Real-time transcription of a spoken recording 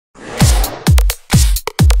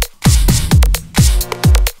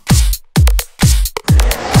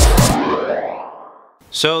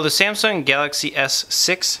So the Samsung Galaxy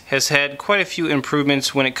S6 has had quite a few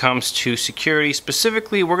improvements when it comes to security.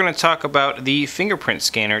 Specifically, we're going to talk about the fingerprint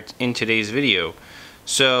scanner in today's video.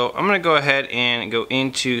 So I'm going to go ahead and go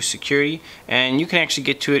into security, and you can actually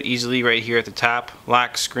get to it easily right here at the top.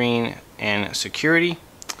 Lock screen and security,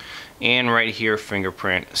 and right here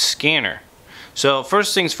fingerprint scanner. So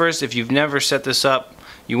first things first, if you've never set this up,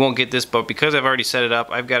 you won't get this, but because I've already set it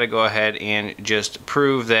up, I've got to go ahead and just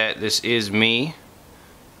prove that this is me.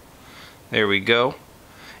 There we go.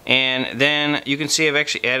 And then you can see I've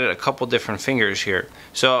actually added a couple different fingers here.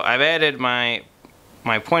 So I've added my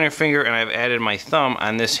pointer finger and I've added my thumb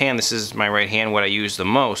on this hand. This is my right hand, what I use the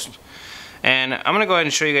most. And I'm going to go ahead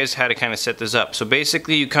and show you guys how to kind of set this up. So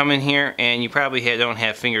basically you come in here and you probably don't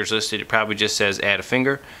have fingers listed. It probably just says add a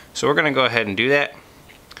finger. So we're going to go ahead and do that.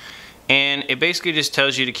 And it basically just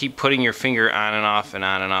tells you to keep putting your finger on and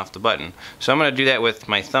off the button. So I'm going to do that with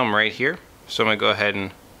my thumb right here. So I'm going to go ahead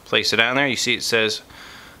and place it on there. You see it says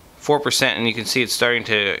 4%, and you can see it's starting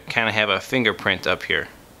to kind of have a fingerprint up here.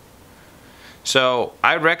 So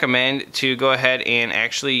I'd recommend to go ahead and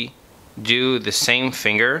actually do the same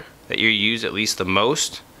finger that you use at least the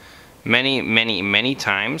most many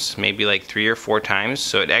times, maybe like 3 or 4 times.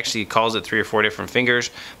 So it actually calls it 3 or 4 different fingers,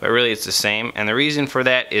 but really it's the same. And the reason for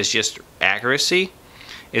that is just accuracy,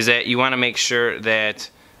 is that you want to make sure that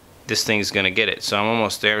this thing's going to get it. So I'm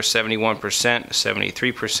almost there, 71%,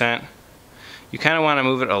 73%. You kind of want to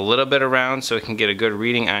move it a little bit around so it can get a good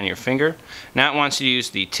reading on your finger. Now it wants you to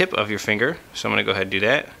use the tip of your finger, so I'm going to go ahead and do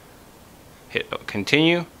that. Hit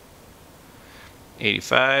continue.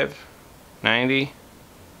 85, 90.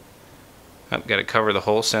 I've got to cover the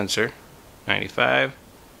whole sensor. 95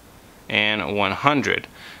 and 100.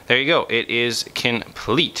 There you go. It is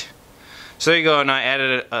complete. So there you go, and I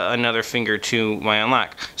added another finger to my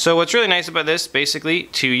unlock. So what's really nice about this, basically,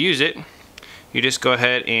 to use it, you just go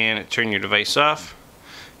ahead and turn your device off,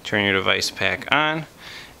 turn your device back on,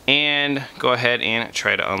 and go ahead and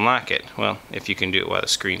try to unlock it. Well, if you can do it while the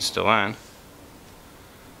screen's still on.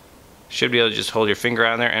 Should be able to just hold your finger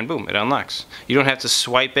on there and boom, it unlocks. You don't have to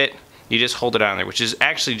swipe it. You just hold it on there, which is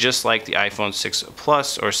actually just like the iPhone 6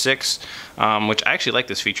 Plus or 6, which I actually like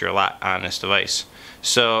this feature a lot on this device.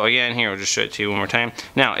 So again, here, I'll just show it to you one more time.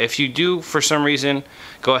 Now, if you do, for some reason,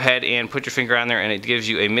 go ahead and put your finger on there and it gives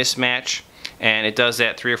you a mismatch, and it does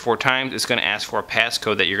that 3 or 4 times, it's going to ask for a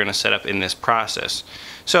passcode that you're going to set up in this process.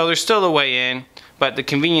 So there's still a way in, but the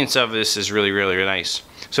convenience of this is really nice.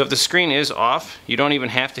 So if the screen is off, you don't even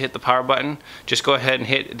have to hit the power button. Just go ahead and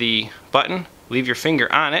hit the button, leave your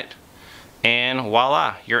finger on it, and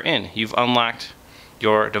voila, you're in. You've unlocked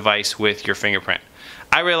your device with your fingerprint.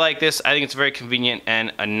 I really like this. I think it's very convenient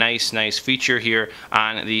and a nice feature here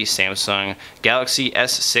on the Samsung Galaxy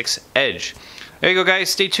S6 Edge. There you go, guys.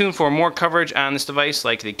 Stay tuned for more coverage on this device,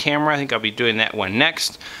 like the camera. I think I'll be doing that one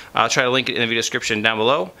next. I'll try to link it in the video description down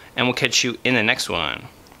below, and we'll catch you in the next one.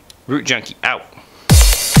 Root Junkie out.